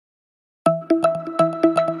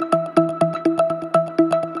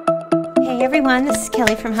everyone, this is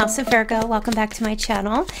Kelly from House of Virgo. Welcome back to my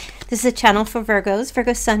channel. This is a channel for Virgos,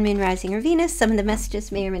 Virgo Sun, Moon, Rising, or Venus. Some of the messages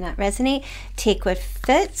may or may not resonate. Take what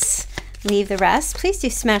fits, leave the rest. Please do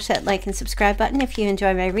smash that like and subscribe button if you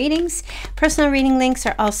enjoy my readings. Personal reading links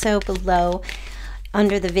are also below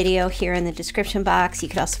under the video here in the description box. You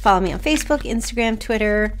could also follow me on Facebook, Instagram,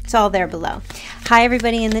 Twitter. It's all there below. Hi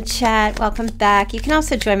everybody in the chat. Welcome back. You can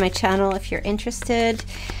also join my channel if you're interested.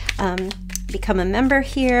 Become a member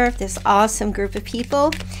here. This awesome group of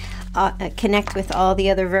people. Connect with all the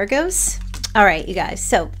other Virgos. All right, you guys.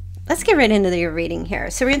 So let's get right into your reading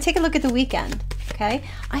here. So we're going to take a look at the weekend. Okay.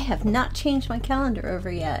 I have not changed my calendar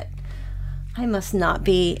over yet. I must not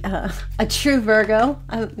be a true Virgo.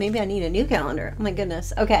 Maybe I need a new calendar. Oh my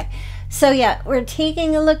goodness. Okay. So yeah, we're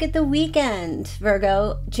taking a look at the weekend,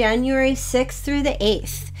 Virgo, January 6th through the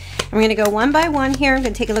 8th. I'm going to go one by one here. I'm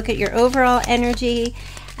going to take a look at your overall energy,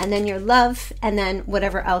 and then your love, and then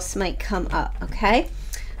whatever else might come up, okay?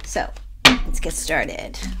 So let's get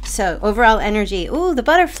started. So overall energy, ooh, the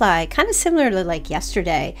butterfly, kind of similar to like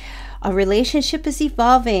yesterday. A relationship is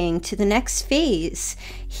evolving to the next phase,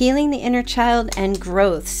 healing the inner child and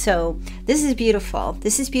growth. So this is beautiful.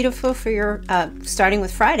 This is beautiful for your, starting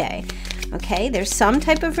with Friday, okay? There's some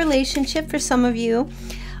type of relationship for some of you.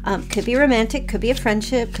 Could be romantic, could be a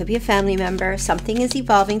friendship, could be a family member. Something is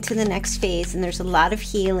evolving to the next phase, and there's a lot of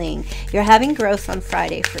healing. You're having growth on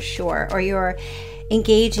Friday for sure, or you're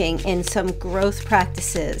engaging in some growth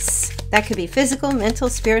practices. That could be physical, mental,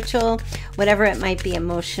 spiritual, whatever it might be,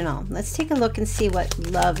 emotional. Let's take a look and see what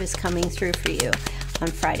love is coming through for you on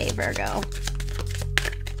Friday, Virgo.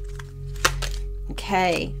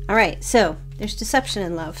 Okay, all right, so there's deception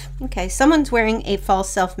in love. Okay, someone's wearing a false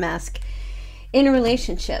self mask in a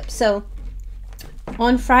relationship. So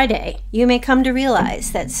on Friday, you may come to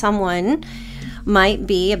realize that someone might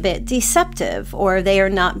be a bit deceptive, or they are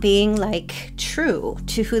not being like true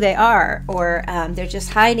to who they are, or they're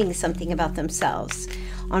just hiding something about themselves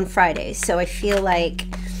on Friday. So I feel like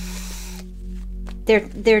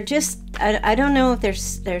they're just, I don't know if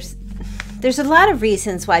there's a lot of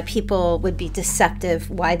reasons why people would be deceptive,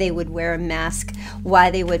 why they would wear a mask, why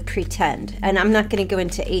they would pretend. And I'm not going to go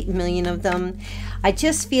into 8 million of them. I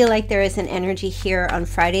just feel like there is an energy here on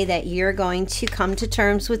Friday that you're going to come to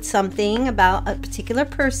terms with something about a particular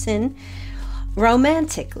person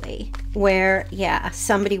romantically, where, yeah,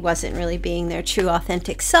 somebody wasn't really being their true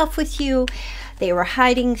authentic self with you. They were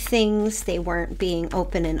hiding things. They weren't being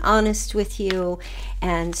open and honest with you.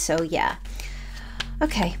 And so, yeah.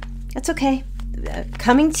 Okay. That's okay.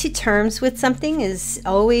 Coming to terms with something is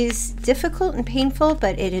always difficult and painful,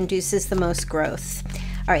 but it induces the most growth.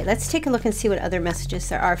 All right, let's take a look and see what other messages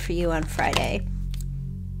there are for you on Friday.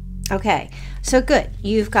 Okay, so good.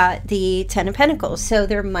 You've got the Ten of Pentacles. So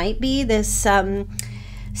there might be this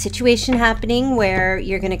situation happening where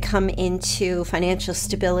you're going to come into financial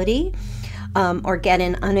stability, or get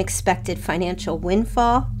an unexpected financial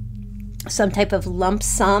windfall. Some type of lump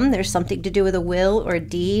sum. There's something to do with a will or a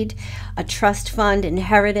deed, a trust fund,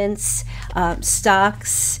 inheritance,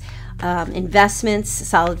 stocks, investments,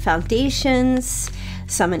 solid foundations,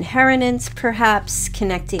 some inheritance perhaps,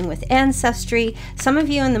 connecting with ancestry. Some of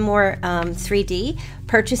you in the more 3D,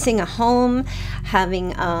 purchasing a home,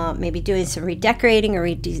 having maybe doing some redecorating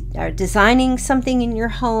or designing something in your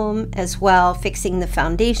home as well, fixing the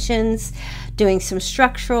foundations, doing some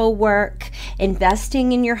structural work,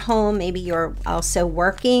 investing in your home. Maybe you're also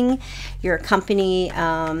working, your company,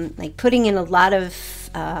 like putting in a lot of,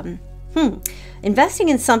 investing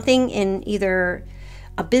in something in either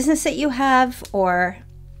a business that you have, or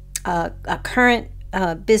a current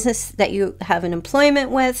business that you have an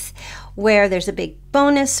employment with, where there's a big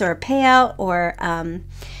bonus or a payout, or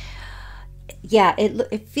yeah,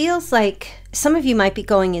 it feels like some of you might be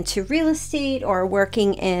going into real estate, or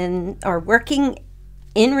working in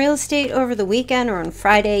real estate over the weekend, or on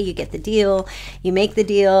Friday. You get the deal, you make the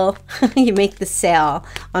deal, you make the sale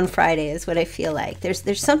on Friday is what I feel like.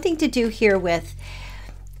 There's something to do here with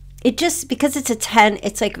it, just because it's a 10,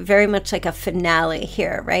 it's like very much like a finale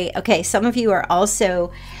here, right? Okay, some of you are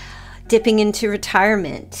also dipping into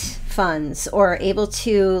retirement funds, or able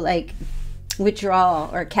to like withdraw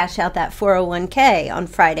or cash out that 401k on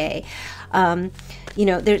Friday. You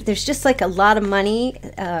know, there's just like a lot of money,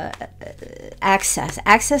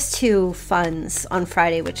 access to funds on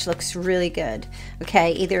Friday, which looks really good.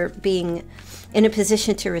 Okay, either being in a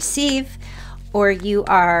position to receive, or you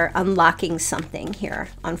are unlocking something here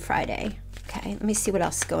on Friday. Okay, let me see what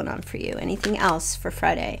else is going on for you. Anything else for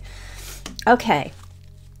Friday? Okay,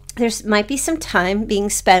 there's might be some time being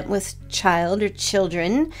spent with child or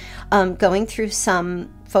children, going through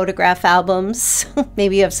some photograph albums.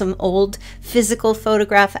 Maybe you have some old physical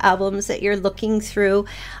photograph albums that you're looking through,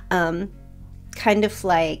 kind of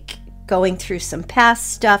like going through some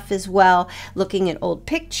past stuff as well, looking at old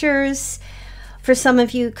pictures. For some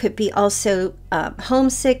of you, could be also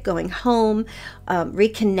homesick, going home,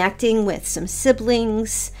 reconnecting with some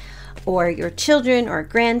siblings or your children or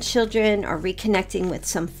grandchildren, or reconnecting with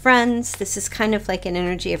some friends. This is kind of like an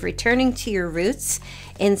energy of returning to your roots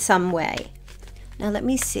in some way. Now let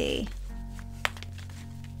me see.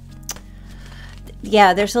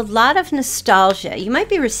 Yeah, there's a lot of nostalgia. You might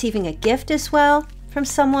be receiving a gift as well from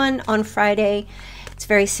someone on Friday. It's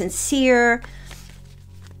very sincere,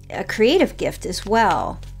 a creative gift as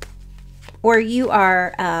well. Or you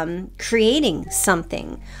are creating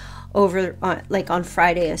something over on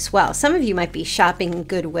Friday as well. Some of you might be shopping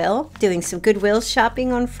Goodwill, doing some Goodwill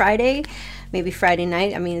shopping on Friday, maybe Friday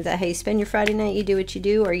night. I mean, is that how you spend your Friday night? You do what you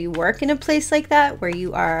do, or you work in a place like that where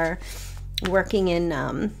you are working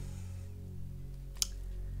in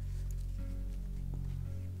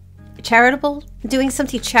charitable, doing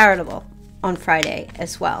something charitable on Friday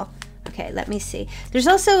as well. Okay, let me see. There's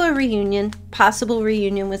also a reunion, possible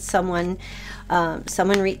reunion with someone,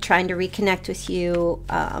 someone trying to reconnect with you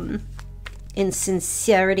in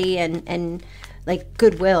sincerity and like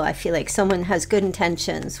goodwill. I feel like someone has good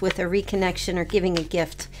intentions with a reconnection or giving a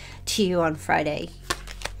gift to you on Friday.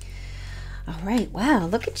 All right, wow,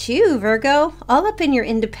 look at you, Virgo, all up in your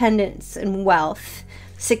independence and wealth,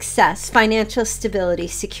 success, financial stability,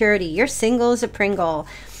 security. You're single as a Pringle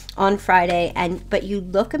on Friday, but you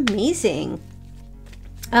look amazing.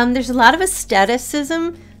 There's a lot of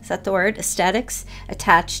aestheticism, is that the word? Aesthetics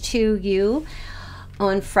attached to you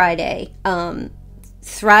on Friday.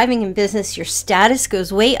 Thriving in business, your status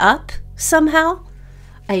goes way up somehow.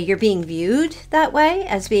 You're being viewed that way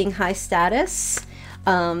as being high status.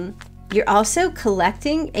 You're also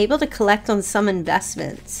able to collect on some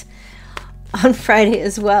investments on Friday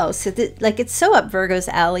as well. So like, it's so up Virgo's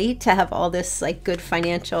alley to have all this like good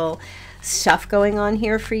financial stuff going on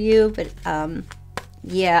here for you. But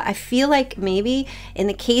yeah, I feel like maybe in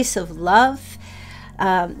the case of love,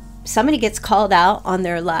 somebody gets called out on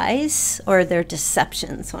their lies or their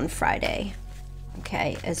deceptions on Friday.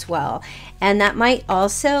 Okay, as well. And that might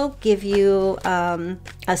also give you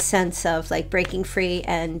a sense of like breaking free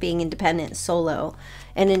and being independent, solo,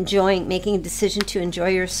 and making a decision to enjoy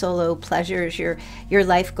your solo pleasures, your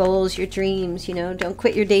life goals, your dreams. You know, don't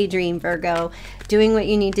quit your daydream, Virgo. Doing what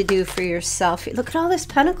you need to do for yourself. Look at all this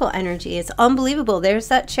pentacle energy. It's unbelievable. There's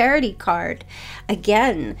that charity card.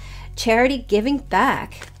 Again, charity, giving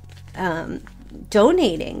back,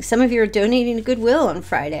 donating. Some of you are donating to Goodwill on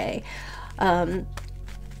Friday.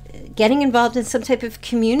 Getting involved in some type of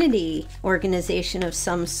community organization of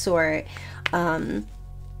some sort.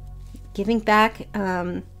 Giving back,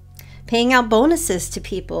 paying out bonuses to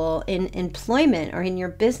people in employment or in your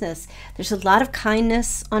business. There's a lot of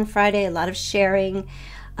kindness on Friday, a lot of sharing.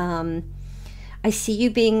 I see you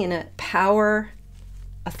being in a power,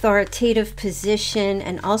 authoritative position,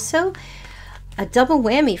 and also a double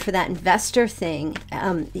whammy for that investor thing.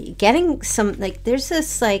 Getting some, like, there's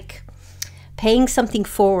this, like, paying something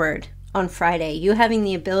forward on Friday. You having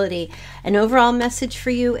the ability. An overall message for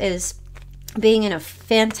you is being in a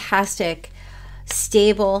fantastic,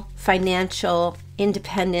 stable, financial,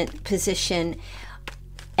 independent position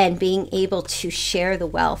and being able to share the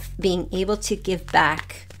wealth, being able to give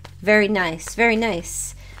back. Very nice, very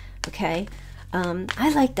nice. Okay,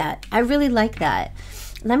 I like that. I really like that.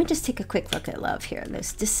 Let me just take a quick look at love here.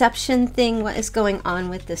 This deception thing, what is going on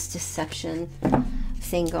with this deception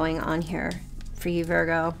thing going on here for you,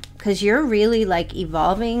 Virgo? Because you're really like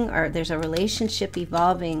evolving, or there's a relationship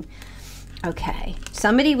evolving. Okay,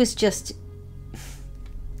 somebody was just,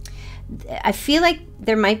 I feel like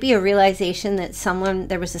there might be a realization that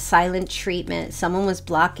there was a silent treatment. Someone was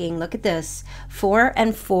blocking. Look at this, 4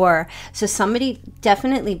 and 4. So somebody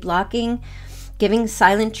definitely blocking, giving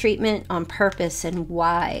silent treatment on purpose. And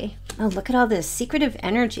why? Oh, look at all this secretive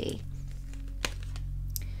energy.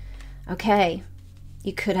 Okay,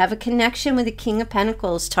 you could have a connection with the King of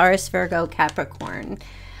Pentacles, Taurus, Virgo, Capricorn.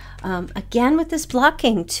 Again, with this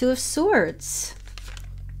blocking, 2 of Swords.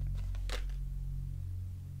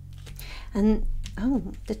 And, oh,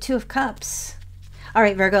 the 2 of Cups. All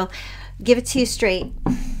right, Virgo, give it to you straight.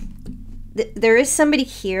 There is somebody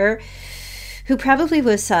here who probably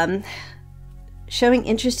was showing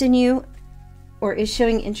interest in you, or is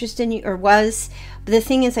showing interest in you, or was. But the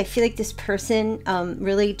thing is, I feel like this person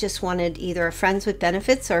really just wanted either a friends with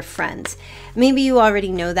benefits or friends. Maybe you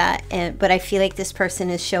already know that, but I feel like this person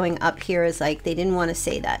is showing up here as like they didn't want to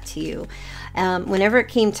say that to you. Whenever it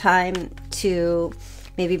came time to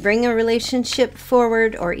maybe bring a relationship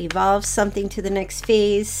forward or evolve something to the next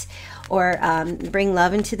phase, or bring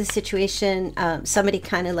love into the situation. Somebody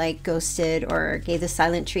kind of like ghosted or gave the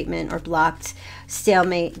silent treatment or blocked,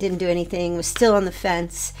 stalemate, didn't do anything, was still on the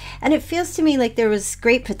fence. And it feels to me like there was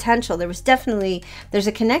great potential. There's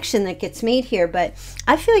a connection that gets made here, but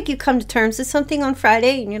I feel like you come to terms with something on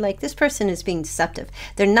Friday and you're like, this person is being deceptive.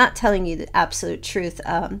 They're not telling you the absolute truth.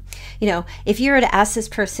 You know, if you were to ask this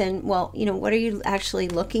person, well, you know, what are you actually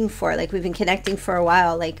looking for? Like, we've been connecting for a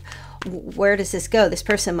while, like, where does this go? This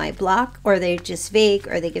person might block, or they just vague,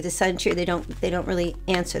 or they give the silent truth. They don't really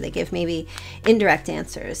answer. They give maybe indirect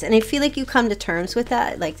answers. And I feel like you come to terms with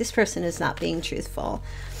that. Like, this person is not being truthful.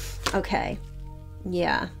 Okay.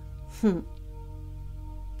 Yeah.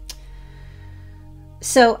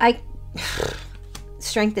 So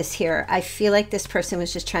strength is here. I feel like this person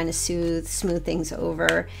was just trying to smooth things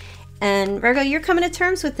over. And Virgo, you're coming to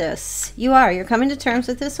terms with this. You're coming to terms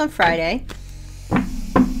with this on Friday.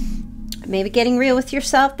 Maybe getting real with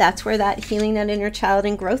yourself. That's where that healing, that inner child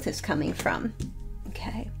and growth is coming from.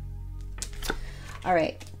 Okay. All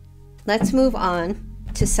right. Let's move on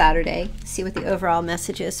to Saturday. See what the overall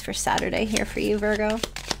message is for Saturday here for you, Virgo.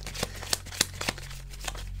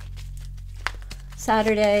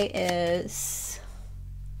 Saturday is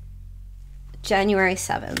January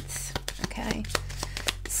 7th. Okay.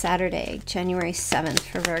 Saturday, January 7th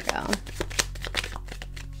for Virgo.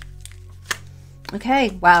 Okay,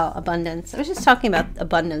 wow, abundance. I was just talking about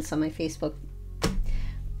abundance on my Facebook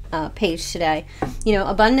page today. You know,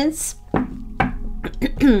 abundance,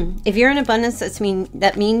 if you're in abundance,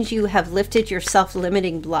 that means you have lifted your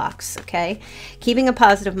self-limiting blocks, okay? Keeping a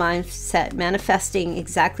positive mindset, manifesting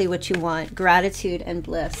exactly what you want, gratitude and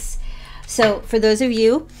bliss. So for those of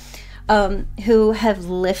you who have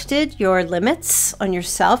lifted your limits on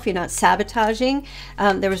yourself, you're not sabotaging.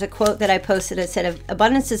 There was a quote that I posted that said,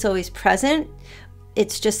 abundance is always present.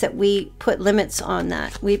 It's just that we put limits on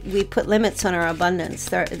that. We put limits on our abundance.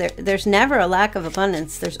 There's never a lack of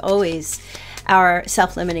abundance. There's always our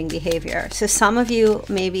self-limiting behavior. So some of you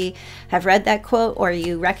maybe have read that quote, or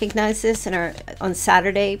you recognize this and are on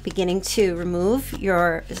Saturday beginning to remove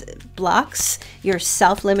your blocks, your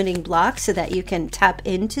self-limiting blocks, so that you can tap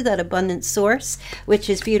into that abundant source, which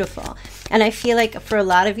is beautiful. And I feel like for a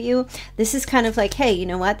lot of you, this is kind of like, hey, you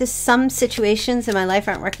know what? Some situations in my life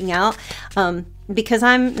aren't working out because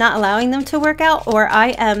I'm not allowing them to work out, or I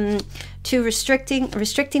am too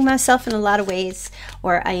restricting myself in a lot of ways,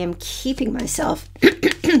 or I am keeping myself,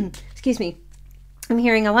 excuse me, I'm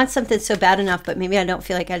hearing I want something so bad enough, but maybe I don't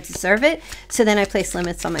feel like I deserve it. So then I place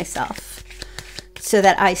limits on myself so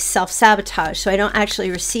that I self-sabotage, so I don't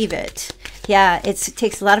actually receive it. Yeah, it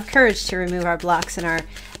takes a lot of courage to remove our blocks and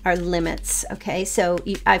our limits. Okay, so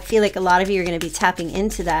I feel like a lot of you are going to be tapping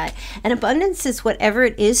into that. And abundance is whatever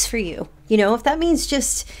it is for you. You know, if that means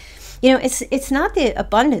just, you know, it's not the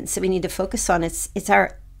abundance that we need to focus on. It's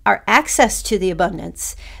our access to the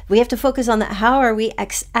abundance. We have to focus on that. How are we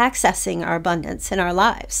accessing our abundance in our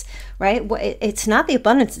lives, right? It's not the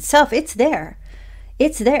abundance itself. It's there.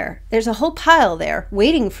 It's there. There's a whole pile there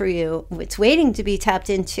waiting for you. It's waiting to be tapped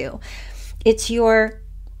into. It's your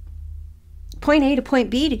point A to point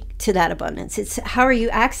B to that abundance. It's how are you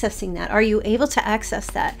accessing that? Are you able to access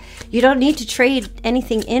that? You don't need to trade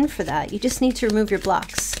anything in for that. You just need to remove your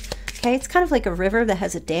blocks. Okay, it's kind of like a river that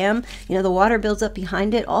has a dam. You know, the water builds up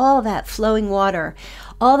behind it. All that flowing water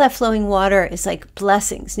is like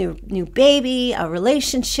blessings. New baby, a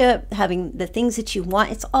relationship, having the things that you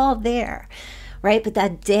want. It's all there, right? But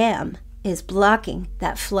that dam is blocking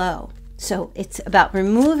that flow. So it's about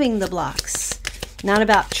removing the blocks, not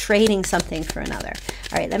about trading something for another.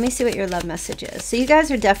 All right, let me see what your love message is. So you guys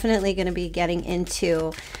are definitely going to be getting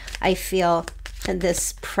into, I feel,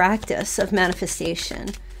 this practice of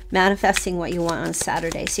manifesting what you want on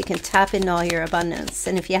Saturday, so you can tap into all your abundance.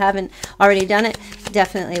 And if you haven't already done it,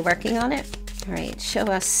 definitely working on it. All right, show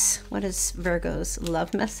us, what is Virgo's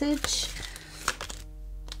love message?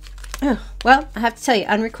 Oh, well, I have to tell you,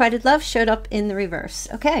 unrequited love showed up in the reverse.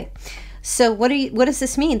 Okay, so what does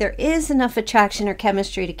this mean? There is enough attraction or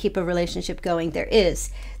chemistry to keep a relationship going.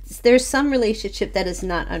 There's some relationship that is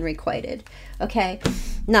not unrequited. Okay,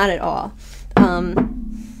 not at all.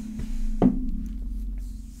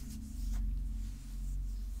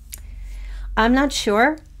 I'm not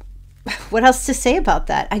sure what else to say about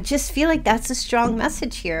that. I just feel like that's a strong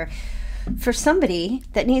message here for somebody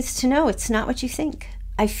that needs to know it's not what you think.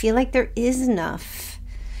 I feel like there is enough.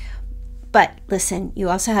 But listen, you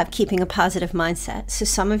also have keeping a positive mindset. So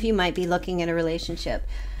some of you might be looking at a relationship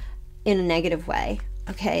in a negative way.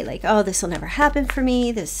 Okay, like, oh, this will never happen for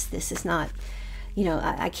me. This is not, you know,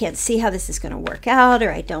 I can't see how this is going to work out,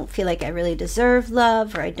 or I don't feel like I really deserve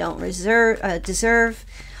love, or I don't deserve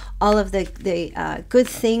all of the good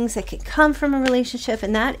things that can come from a relationship.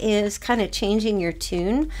 And that is kind of changing your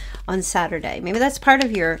tune on Saturday. Maybe that's part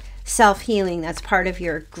of your self-healing. That's part of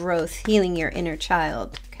your growth, healing your inner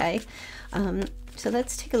child. Okay. So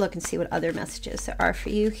let's take a look and see what other messages there are for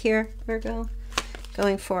you here, Virgo,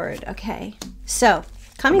 going forward. Okay. So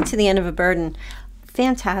coming to the end of a burden.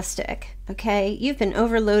 Fantastic. Okay. You've been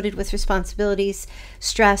overloaded with responsibilities,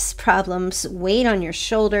 stress, problems, weight on your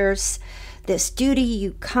shoulders. This duty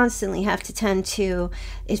you constantly have to tend to,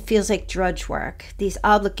 it feels like drudge work. These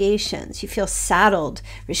obligations, you feel saddled,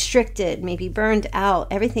 restricted, maybe burned out.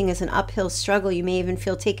 Everything is an uphill struggle. You may even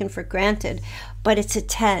feel taken for granted, but it's a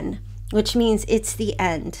 10, which means it's the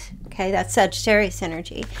end. Okay, that's Sagittarius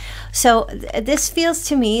energy. So this feels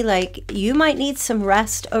to me like you might need some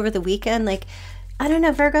rest over the weekend. Like, I don't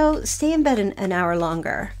know, Virgo, stay in bed an hour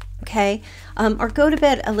longer, okay? Or go to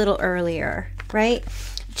bed a little earlier, right?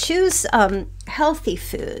 Choose healthy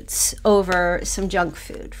foods over some junk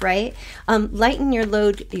food, right? Lighten your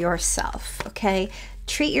load yourself, okay?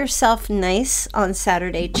 Treat yourself nice on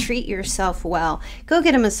Saturday. Treat yourself well. Go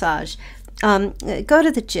get a massage. Go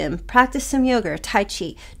to the gym. Practice some yoga or Tai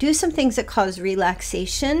Chi. Do some things that cause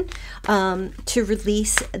relaxation to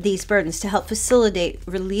release these burdens, to help facilitate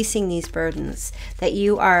releasing these burdens that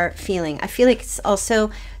you are feeling. I feel like it's also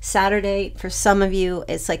Saturday for some of you.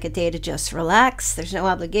 It's like a day to just relax. There's no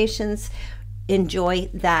obligations. Enjoy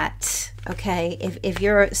that, okay? If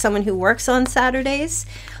you're someone who works on Saturdays,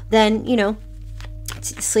 then, you know,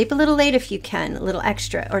 sleep a little late if you can, a little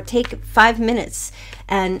extra, or take 5 minutes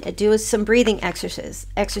and do some breathing exercises,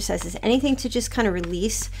 anything to just kind of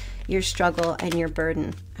release your struggle and your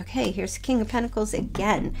burden. Okay, here's King of Pentacles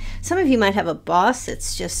again. Some of you might have a boss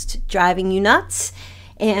that's just driving you nuts,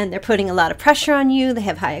 and they're putting a lot of pressure on you. They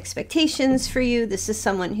have high expectations for you. This is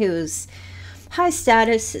someone who's high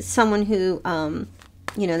status. It's someone who,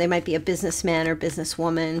 you know, they might be a businessman or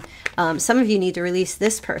businesswoman. Some of you need to release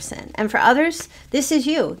this person. And for others, this is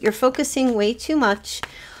you. You're focusing way too much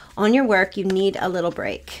on your work. You need a little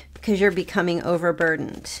break because you're becoming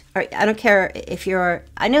overburdened. Or, I don't care if you're,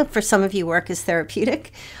 I know for some of you work is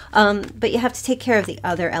therapeutic, but you have to take care of the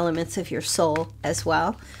other elements of your soul as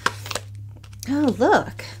well. Oh,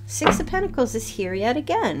 look, Six of Pentacles is here yet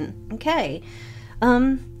again. Okay.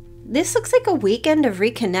 This looks like a weekend of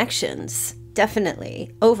reconnections.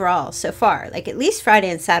 Definitely overall so far, like at least Friday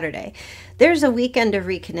and Saturday, there's a weekend of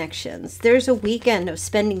reconnections. There's a weekend of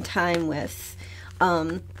spending time with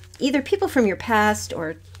either people from your past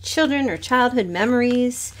or children or childhood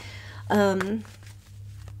memories. And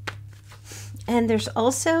there's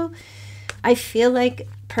also, I feel like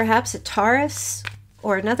perhaps a Taurus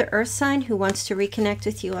or another earth sign who wants to reconnect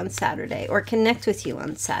with you on Saturday or connect with you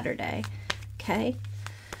on Saturday. Okay.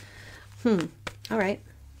 All right.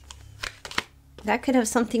 That could have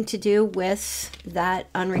something to do with that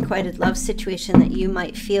unrequited love situation that you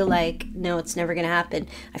might feel like, no, it's never going to happen.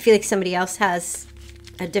 I feel like somebody else has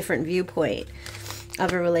a different viewpoint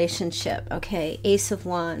of a relationship. Okay, Ace of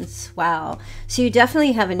Wands. Wow. So you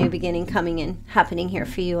definitely have a new beginning happening here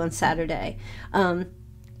for you on Saturday.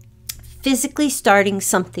 Physically starting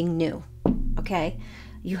something new. Okay.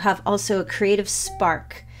 You have also a creative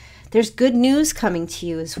spark. There's good news coming to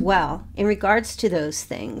you as well in regards to those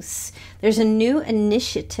things. There's a new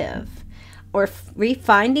initiative or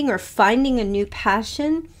refinding or finding a new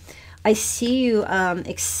passion. I see you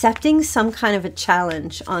accepting some kind of a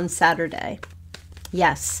challenge on Saturday.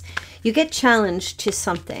 Yes, you get challenged to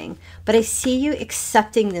something, but I see you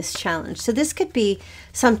accepting this challenge. So this could be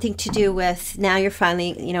something to do with now you're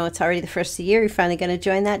finally, you know, it's already the first of the year, you're finally going to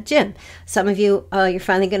join that gym. Some of you, you're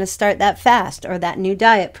finally going to start that fast or that new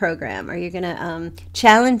diet program, or you're going to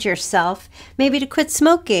challenge yourself maybe to quit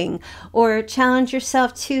smoking or challenge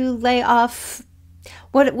yourself to lay off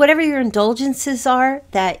whatever your indulgences are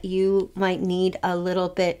that you might need a little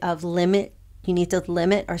bit of limit. You need to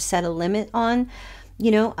limit or set a limit on,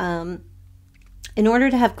 you know, in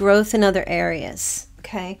order to have growth in other areas.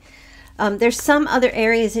 Okay. There's some other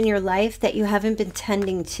areas in your life that you haven't been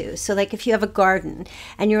tending to. So like if you have a garden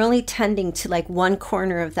and you're only tending to like one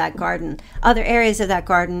corner of that garden, other areas of that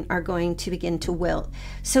garden are going to begin to wilt.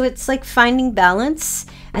 So it's like finding balance.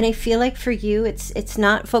 And I feel like for you, it's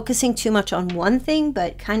not focusing too much on one thing,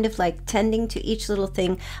 but kind of like tending to each little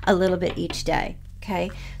thing a little bit each day.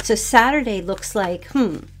 Okay. So Saturday looks like,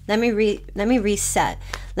 let me reset.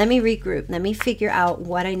 Let me regroup. Let me figure out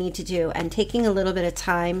what I need to do, and taking a little bit of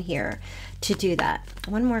time here to do that.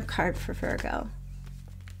 One more card for Virgo.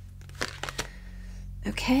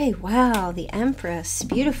 Okay, wow, the Empress,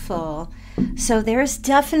 beautiful. So there's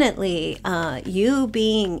definitely you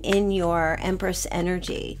being in your Empress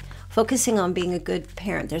energy, focusing on being a good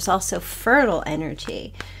parent. There's also fertile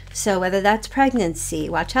energy. So whether that's pregnancy,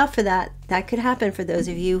 watch out for that. That could happen for those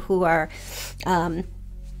of you who are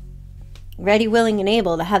ready, willing, and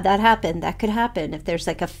able to have that happen. That could happen if there's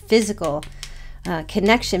like a physical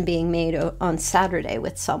connection being made on Saturday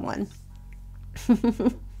with someone.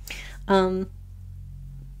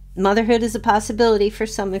 Motherhood is a possibility for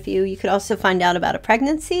some of you. You could also find out about a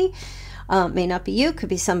pregnancy. May not be you, could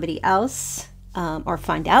be somebody else. Or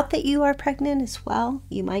find out that you are pregnant as well.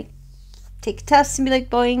 You might take a test and be like,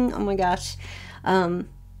 boing, oh my gosh. I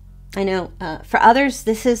know for others,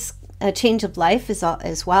 this is a change of life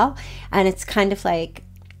as well. And it's kind of like,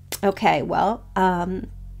 okay, well,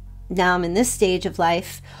 now I'm in this stage of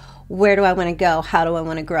life. Where do I want to go? How do I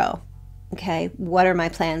want to grow? Okay, what are my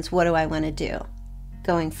plans? What do I want to do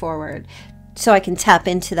going forward, so I can tap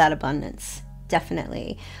into that abundance?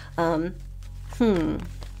 Definitely. You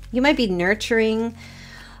might be nurturing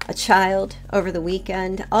a child over the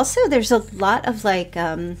weekend. Also, there's a lot of like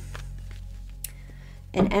an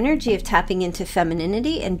energy of tapping into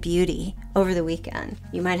femininity and beauty over the weekend.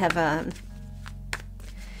 You might have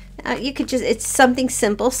you could just, it's something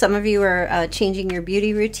simple. Some of you are changing your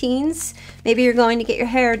beauty routines. Maybe you're going to get your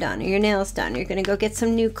hair done or your nails done. You're going to go get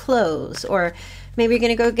some new clothes, or maybe you're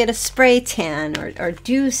going to go get a spray tan, or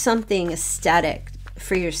do something aesthetic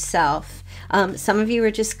for yourself. Some of you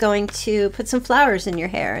are just going to put some flowers in your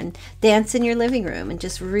hair and dance in your living room and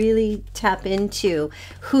just really tap into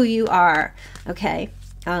who you are. Okay.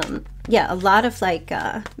 Yeah, a lot of like,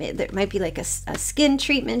 there might be like a skin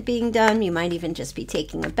treatment being done. You might even just be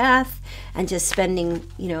taking a bath and just spending,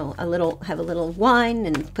 you know, have a little wine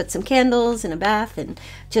and put some candles in a bath and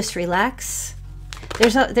just relax.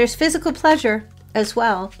 There's physical pleasure as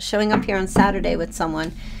well showing up here on Saturday with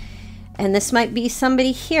someone. And this might be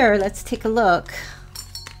somebody here. Let's take a look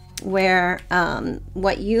where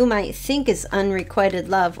what you might think is unrequited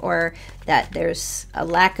love, or that there's a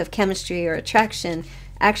lack of chemistry or attraction,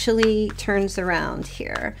 actually turns around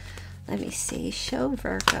here. Let me see. Show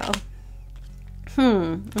Virgo.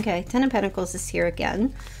 Okay. 10 of Pentacles is here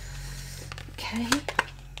again. Okay.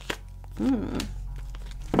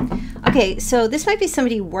 Okay, so this might be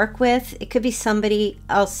somebody you work with. It could be somebody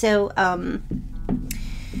also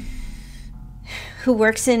who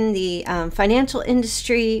works in the financial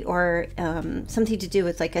industry, or something to do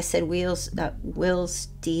with, like I said, wheels,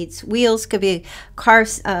 deeds. Wheels could be car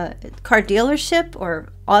dealership,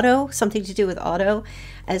 or auto, something to do with auto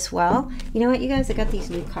as well. You know what, you guys, I got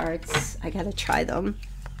these new cards. I got to try them.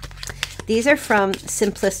 These are from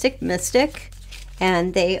Simplistic Mystic,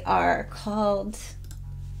 and they are called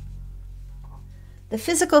the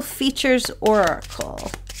Physical Features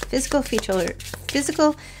Oracle. Physical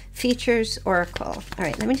Features Oracle. All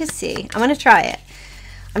right, let me just see. I'm going to try it.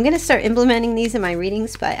 I'm going to start implementing these in my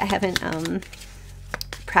readings, but I haven't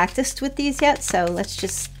practiced with these yet, so let's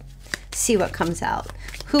just see what comes out.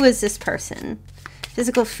 Who is this person?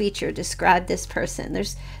 Physical feature, describe this person.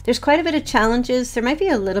 There's quite a bit of challenges. There might be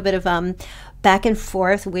a little bit of back and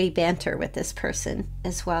forth witty banter with this person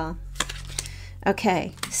as well.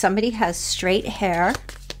 Okay, somebody has straight hair.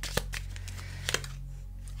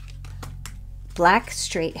 Black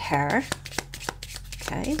straight hair.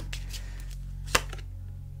 Okay.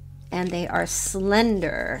 And they are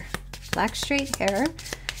slender. Black straight hair,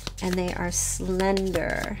 and they are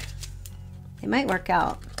slender. They might work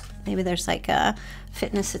out. Maybe there's like a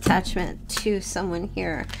fitness attachment to someone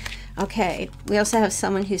here. Okay, we also have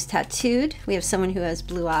someone who's tattooed. We have someone who has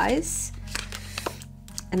blue eyes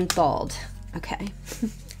and bald. Okay.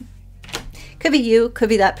 Could be you, could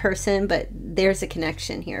be that person, but there's a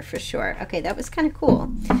connection here for sure. Okay, that was kind of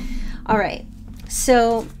cool. All right,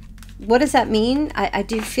 so what does that mean? I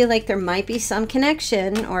do feel like there might be some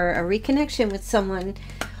connection or a reconnection with someone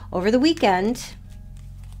over the weekend,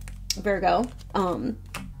 Virgo.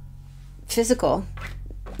 Physical.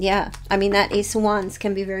 Yeah, I mean, that Ace of Wands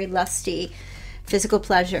can be very lusty, physical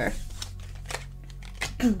pleasure.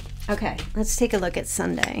 Okay, let's take a look at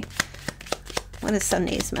Sunday. What is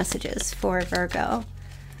Sunday's messages for Virgo?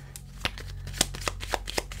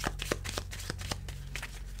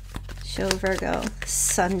 Show Virgo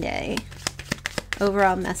Sunday.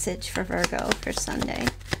 Overall message for Virgo for Sunday.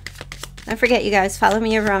 Don't forget, you guys, follow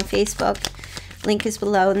me over on Facebook. Link is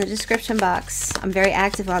below in the description box. I'm very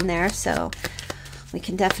active on there, so we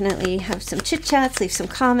can definitely have some chit chats, leave some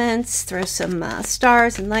comments, throw some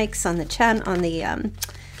stars and likes on the chat, on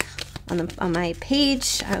my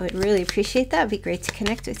page. I would really appreciate that. It'd be great to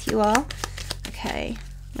connect with you all. Okay,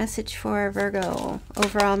 Message for Virgo.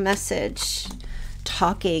 Overall message.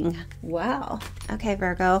 Talking. Wow. Okay,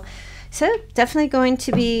 Virgo. So definitely going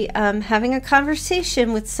to be having a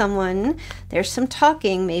conversation with someone. There's some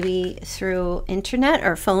talking, maybe through internet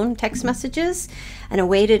or phone, text messages. An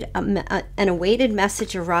awaited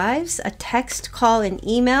message arrives. A text, call, and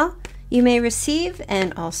email you may receive,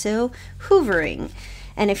 and also hoovering.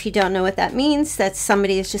 And if you don't know what that means, that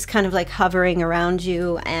somebody is just kind of like hovering around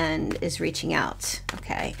you and is reaching out.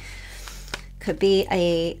 Okay. Could be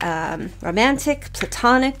a romantic,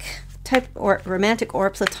 platonic type, or romantic or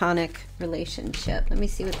platonic relationship. Let me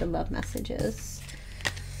see what the love message is.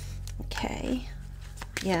 Okay.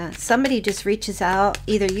 Yeah, somebody just reaches out.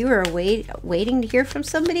 Either you are waiting to hear from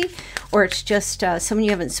somebody, or it's just someone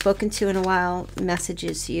you haven't spoken to in a while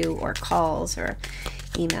messages you, or calls or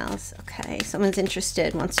emails. Okay, someone's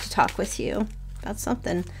interested, wants to talk with you about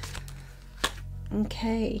something.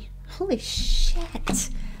 Okay. Holy shit.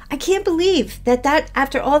 I can't believe that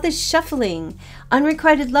after all this shuffling,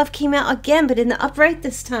 unrequited love came out again, but in the upright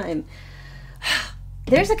this time.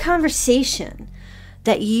 There's a conversation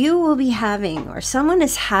that you will be having, or someone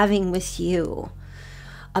is having with you,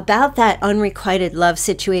 about that unrequited love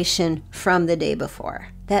situation from the day before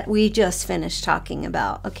that we just finished talking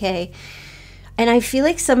about, okay? And I feel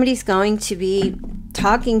like somebody's going to be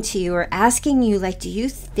talking to you or asking you, like, do you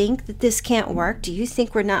think that this can't work? Do you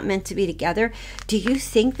think we're not meant to be together? Do you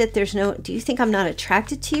think that do you think I'm not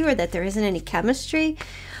attracted to you, or that there isn't any chemistry?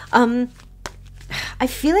 I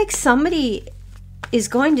feel like somebody is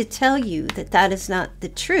going to tell you that that is not the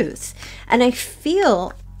truth. And I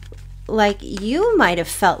feel like you might have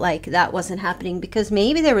felt like that wasn't happening because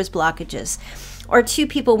maybe there was blockages, or two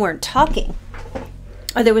people weren't talking,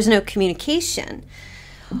 or there was no communication,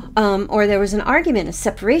 or there was an argument, a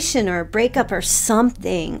separation, or a breakup, or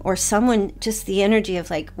something, or someone, just the energy of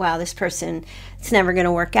like, wow, this person, it's never going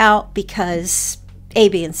to work out because A,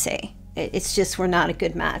 B, and C. It's just, we're not a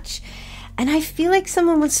good match. And I feel like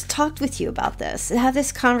someone wants to talk with you about this and have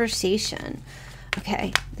this conversation.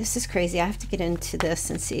 Okay, this is crazy. I have to get into this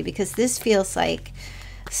and see, because this feels like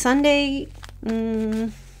Sunday.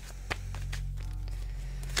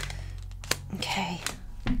 Okay.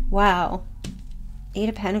 Wow. 8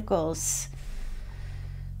 of Pentacles.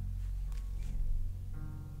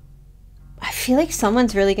 I feel like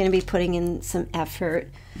someone's really going to be putting in some effort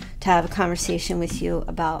to have a conversation with you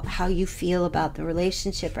about how you feel about the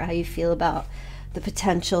relationship, or how you feel about the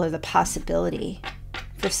potential or the possibility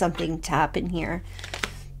for something to happen here.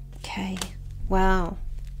 Okay. Wow.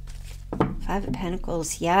 5 of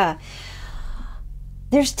Pentacles. Yeah.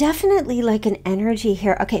 There's definitely like an energy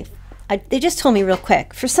here. Okay. They just told me real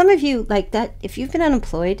quick, for some of you like that, if you've been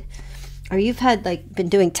unemployed, or you've had like been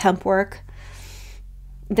doing temp work,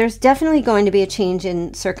 there's definitely going to be a change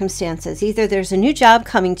in circumstances. Either there's a new job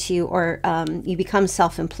coming to you, or you become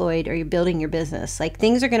self-employed, or you're building your business. Like,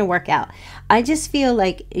 things are going to work out. I just feel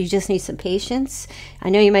like you just need some patience. I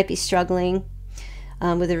know you might be struggling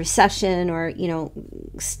with a recession, or, you know,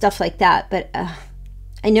 stuff like that. But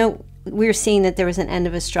I know we were seeing that there was an end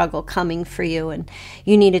of a struggle coming for you, and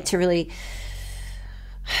you needed to really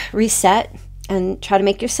reset and try to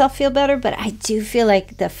make yourself feel better. But I do feel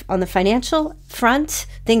like on the financial front,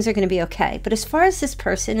 things are going to be okay. But as far as this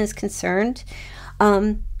person is concerned,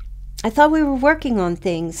 I thought we were working on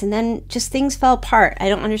things, and then just things fell apart. I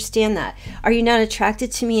don't understand that. Are you not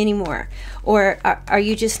attracted to me anymore? Or are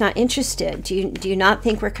you just not interested? Do you not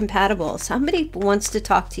think we're compatible? Somebody wants to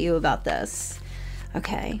talk to you about this.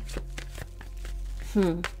 Okay.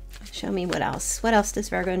 Show me what else. What else does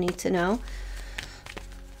Virgo need to know?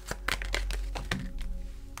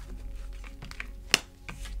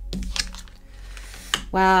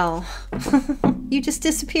 Wow. You just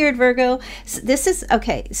disappeared, Virgo. So this is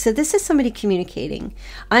okay. So this is somebody communicating.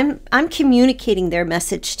 I'm communicating their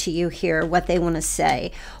message to you here, what they want to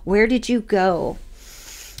say. Where did you go,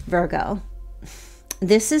 Virgo?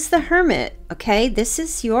 This is the Hermit, okay? This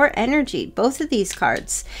is your energy. Both of these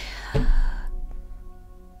cards.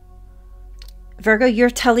 Virgo, you're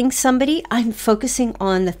telling somebody, I'm focusing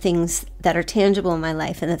on the things that are tangible in my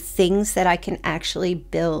life and the things that I can actually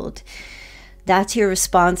build. That's your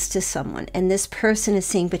response to someone. And this person is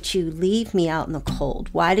saying, but you leave me out in the cold.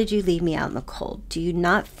 Why did you leave me out in the cold? Do you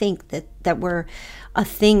not think that we're a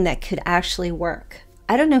thing that could actually work?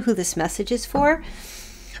 I don't know who this message is for,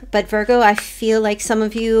 but Virgo, I feel like some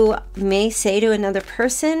of you may say to another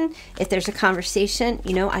person, if there's a conversation,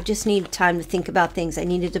 you know, I just need time to think about things. I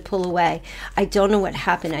needed to pull away. I don't know what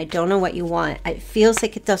happened. I don't know what you want. It feels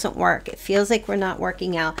like it doesn't work. It feels like we're not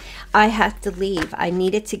working out. I have to leave. I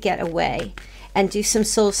needed to get away. and do some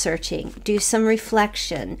soul searching, do some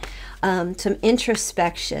reflection, some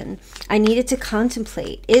introspection. I needed to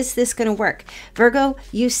contemplate, is this going to work? Virgo,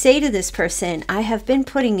 you say to this person, I have been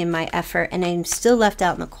putting in my effort and I'm still left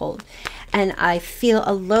out in the cold. And I feel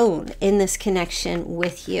alone in this connection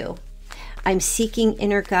with you. I'm seeking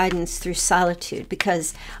inner guidance through solitude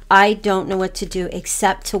because I don't know what to do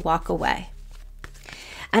except to walk away.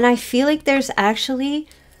 And I feel like there's actually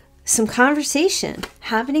some conversation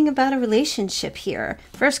happening about a relationship here.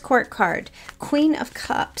 First court card, Queen of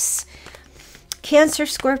Cups. Cancer,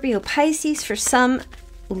 Scorpio, Pisces, for some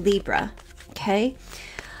Libra, okay?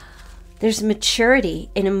 There's maturity,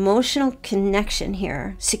 an emotional connection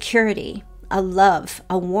here, security, a love,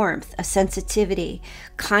 a warmth, a sensitivity,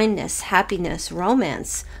 kindness, happiness,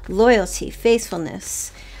 romance, loyalty,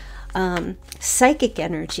 faithfulness, psychic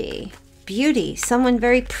energy, beauty, someone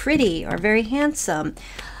very pretty or very handsome,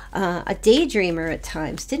 a daydreamer at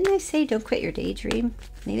times. Didn't I say don't quit your daydream?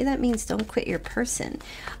 Maybe that means don't quit your person.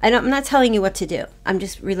 I'm not telling you what to do. I'm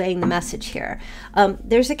just relaying the message here.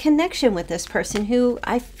 There's a connection with this person who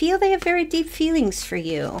I feel they have very deep feelings for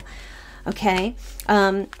you. Okay,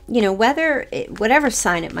 you know, whatever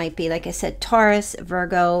sign it might be, like I said, Taurus,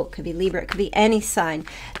 Virgo, it could be Libra, it could be any sign.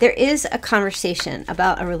 There is a conversation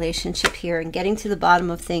about a relationship here and getting to the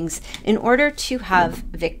bottom of things in order to have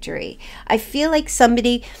victory. I feel like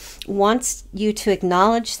somebody wants you to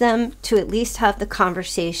acknowledge them, to at least have the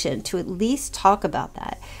conversation, to at least talk about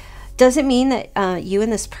that. Doesn't mean that you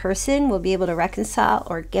and this person will be able to reconcile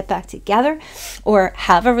or get back together or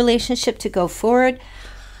have a relationship to go forward.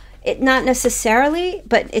 Not necessarily,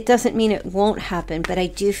 but it doesn't mean it won't happen. But I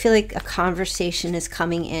do feel like a conversation is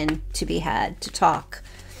coming in to be had, to talk.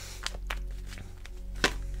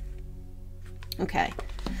 Okay.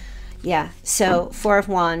 Yeah, so Four of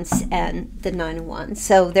Wands and the Nine of Wands.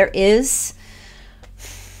 So there is,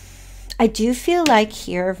 I do feel like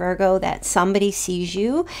here, Virgo, that somebody sees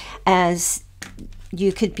you as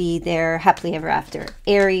you could be their happily ever after.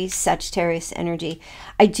 Aries, Sagittarius energy.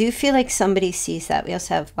 I do feel like somebody sees that. We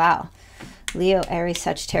also have, wow, Leo, Aries,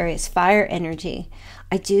 Sagittarius, fire energy.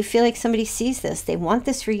 I do feel like somebody sees this. They want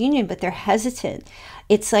this reunion, but they're hesitant.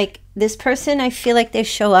 It's like this person, I feel like they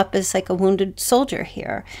show up as like a wounded soldier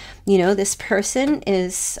here. You know, this person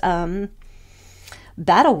is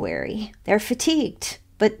battle weary. They're fatigued,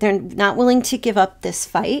 but they're not willing to give up this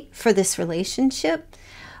fight for this relationship.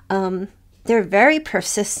 They're very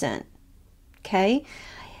persistent, okay?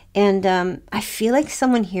 And I feel like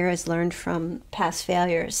someone here has learned from past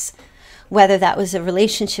failures, whether that was a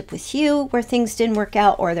relationship with you where things didn't work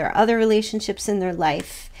out or there are other relationships in their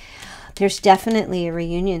life. There's definitely a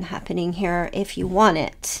reunion happening here if you want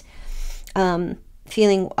it.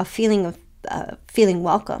 Feeling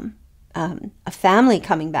welcome, a family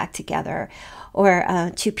coming back together,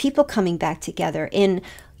 or two people coming back together in,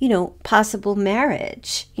 you know, possible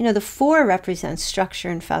marriage. You know, the four represents structure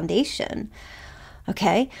and foundation.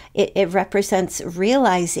 Okay, it represents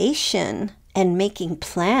realization and making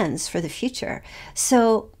plans for the future.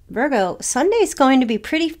 So Virgo, Sunday is going to be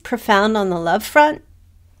pretty profound on the love front,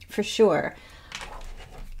 for sure.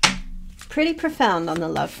 Pretty profound on the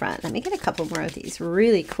love front. Let me get a couple more of these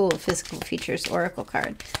really cool physical features oracle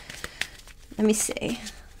card. Let me see.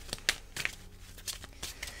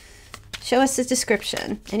 Show us the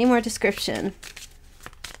description. Any more description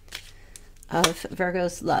of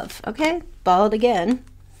Virgo's love? Okay, bald again.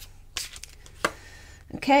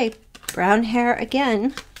 Okay, brown hair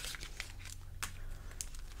again.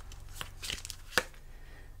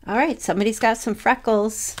 All right, somebody's got some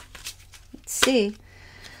freckles. Let's see.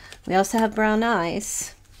 We also have brown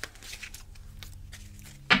eyes.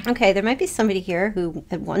 Okay, there might be somebody here who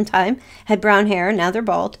at one time had brown hair, now they're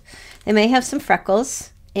bald. They may have some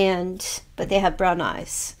freckles, but they have brown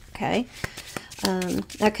eyes, okay?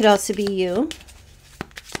 That could also be you.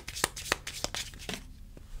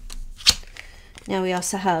 Now we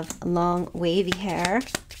also have long wavy hair.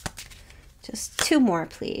 Just two more,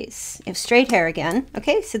 please. You have straight hair again.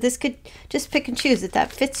 Okay, so this could just pick and choose if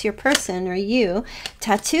that fits your person or you.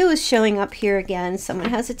 Tattoo is showing up here again. Someone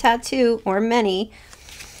has a tattoo or many.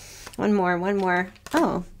 One more.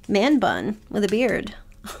 Oh, man bun with a beard.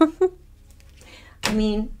 I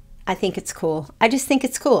mean, I think it's cool. I just think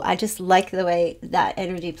it's cool. I just like the way that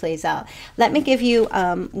energy plays out. Let me give you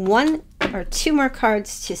one or two more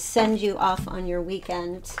cards to send you off on your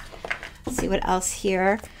weekend. Let's see what else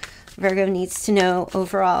here Virgo needs to know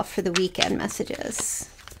overall for the weekend messages.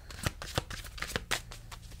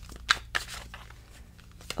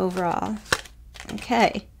 Overall.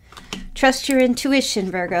 Okay. Trust your intuition,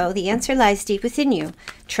 Virgo. The answer lies deep within you.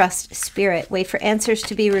 Trust spirit. Wait for answers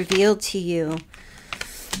to be revealed to you.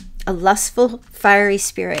 A lustful, fiery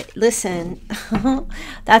spirit. Listen,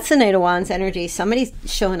 that's the Knight of Wands energy. Somebody's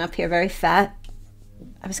showing up here very fat.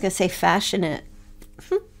 I was going to say fashionate.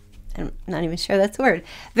 I'm not even sure that's the word.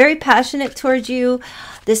 Very passionate towards you.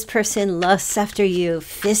 This person lusts after you.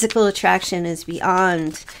 Physical attraction is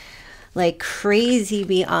beyond, like crazy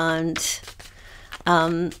beyond.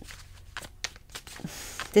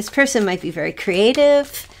 This person might be very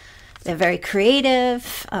creative. They're very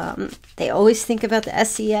creative. They always think about the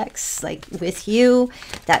sex, like with you,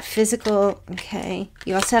 that physical. Okay.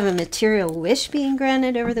 You also have a material wish being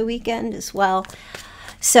granted over the weekend as well.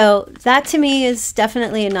 So that to me is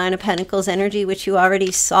definitely a Nine of Pentacles energy, which you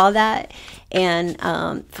already saw that. And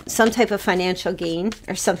some type of financial gain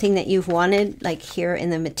or something that you've wanted, like here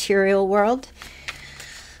in the material world.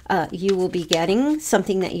 You will be getting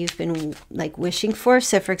something that you've been like wishing for.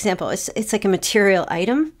 So for example, it's like a material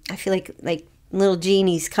item. I feel like little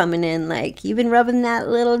genie's coming in, like you've been rubbing that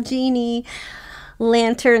little genie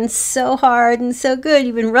lantern so hard and so good.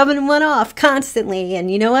 You've been rubbing one off constantly.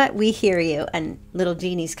 And you know what? We hear you. And little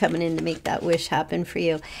genie's coming in to make that wish happen for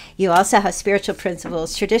you. You also have spiritual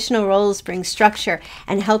principles. Traditional roles bring structure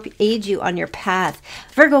and help aid you on your path.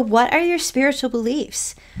 Virgo, what are your spiritual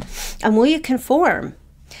beliefs? And will you conform?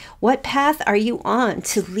 What path are you on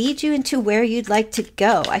to lead you into where you'd like to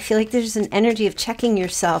go? I feel like there's an energy of checking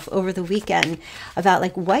yourself over the weekend about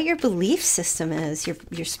like what your belief system is,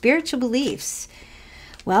 your spiritual beliefs.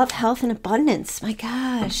 Wealth, health, and abundance. My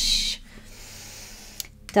gosh.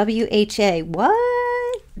 WHA.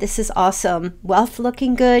 What? This is awesome. Wealth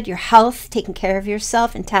looking good, your health, taking care of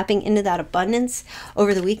yourself, and tapping into that abundance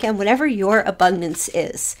over the weekend, whatever your abundance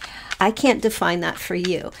is. I can't define that for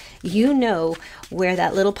you. You know where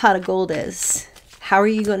that little pot of gold is. How are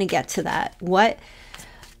you going to get to that? What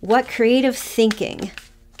creative thinking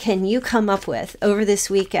can you come up with over this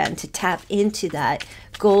weekend to tap into that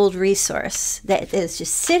gold resource that is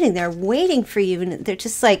just sitting there waiting for you? And they're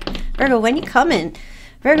just like, Virgo, when you coming?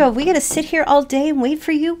 Virgo, we got to sit here all day and wait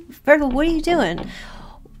for you? Virgo, what are you doing?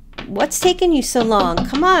 What's taking you so long?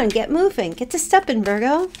 Come on, get moving. Get to stepping,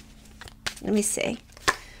 Virgo. Let me see.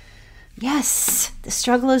 Yes, the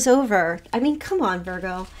struggle is over. I mean, come on,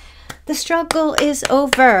 Virgo. The struggle is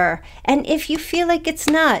over. And if you feel like it's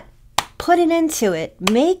not, put an end to it.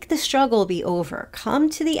 Make the struggle be over.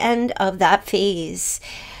 Come to the end of that phase.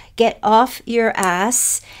 Get off your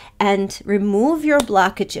ass and remove your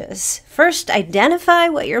blockages. First, identify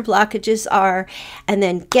what your blockages are and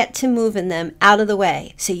then get to moving them out of the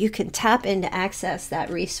way so you can tap in to access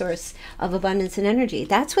that resource of abundance and energy.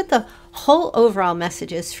 That's what the whole overall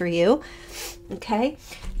message is for you, okay?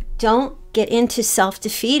 Don't get into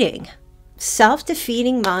self-defeating.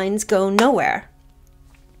 Self-defeating minds go nowhere.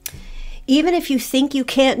 Even if you think you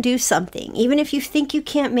can't do something, even if you think you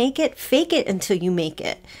can't make it, fake it until you make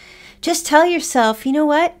it. Just tell yourself, you know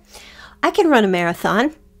what? I can run a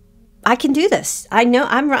marathon. I can do this. I know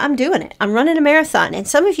I'm doing it. I'm running a marathon. And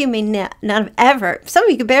some of you may not have ever, some of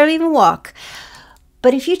you could barely even walk.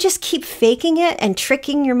 But if you just keep faking it and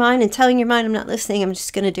tricking your mind and telling your mind, I'm not listening, I'm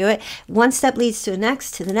just going to do it. One step leads to the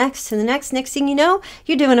next, to the next, to the next. Next thing you know,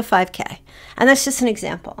 you're doing a 5K. And that's just an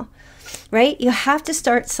example, right? You have to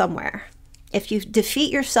start somewhere. If you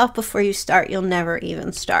defeat yourself before you start, you'll never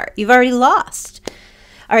even start. You've already lost.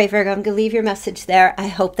 All right, Virgo, I'm going to leave your message there. I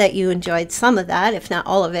hope that you enjoyed some of that, if not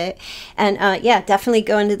all of it. And yeah, definitely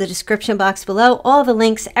go into the description box below. All the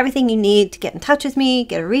links, everything you need to get in touch with me,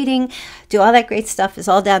 get a reading, do all that great stuff is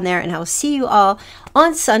all down there. And I will see you all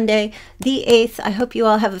on Sunday, the 8th. I hope you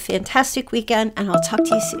all have a fantastic weekend, and I'll talk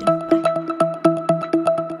to you soon. Bye.